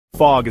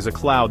Fog is a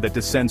cloud that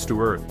descends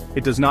to Earth.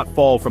 It does not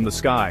fall from the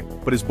sky,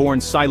 but is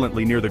born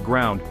silently near the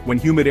ground. When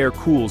humid air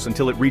cools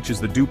until it reaches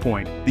the dew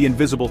point, the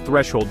invisible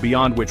threshold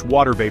beyond which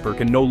water vapor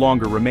can no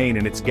longer remain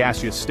in its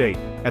gaseous state.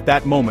 At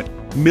that moment,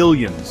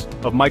 millions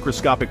of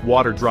microscopic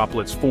water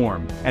droplets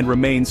form and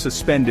remain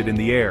suspended in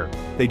the air.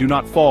 They do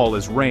not fall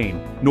as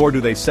rain, nor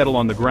do they settle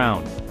on the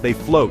ground. They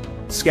float,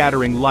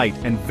 scattering light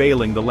and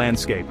veiling the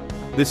landscape.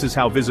 This is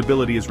how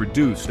visibility is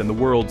reduced and the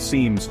world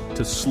seems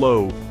to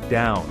slow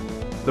down.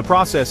 The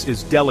process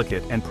is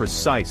delicate and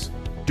precise.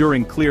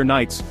 During clear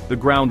nights, the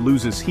ground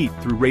loses heat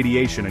through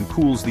radiation and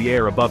cools the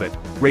air above it.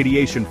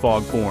 Radiation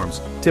fog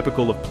forms,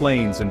 typical of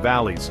plains and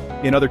valleys.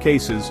 In other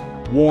cases,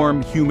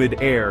 warm,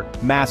 humid air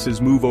masses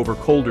move over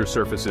colder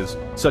surfaces,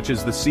 such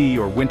as the sea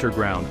or winter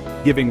ground,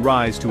 giving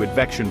rise to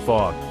advection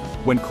fog.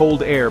 When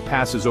cold air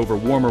passes over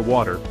warmer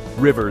water,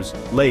 rivers,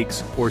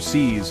 lakes, or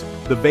seas,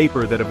 the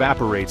vapor that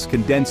evaporates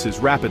condenses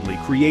rapidly,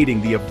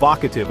 creating the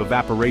evocative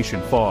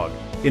evaporation fog.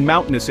 In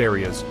mountainous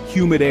areas,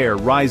 humid air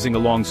rising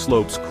along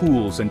slopes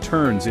cools and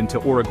turns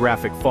into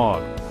orographic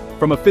fog.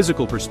 From a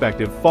physical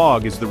perspective,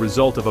 fog is the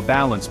result of a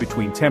balance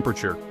between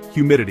temperature,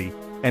 humidity,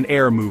 and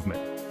air movement.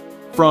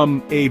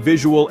 From a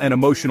visual and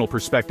emotional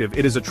perspective,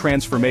 it is a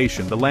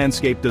transformation. The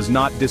landscape does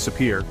not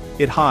disappear,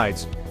 it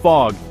hides.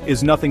 Fog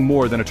is nothing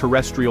more than a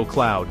terrestrial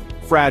cloud,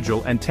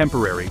 fragile and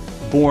temporary,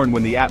 born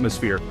when the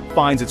atmosphere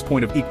finds its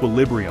point of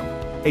equilibrium.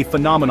 A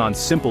phenomenon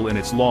simple in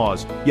its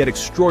laws, yet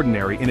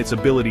extraordinary in its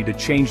ability to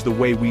change the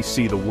way we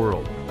see the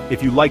world.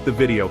 If you like the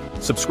video,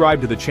 subscribe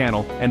to the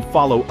channel and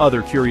follow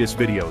other curious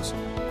videos.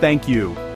 Thank you.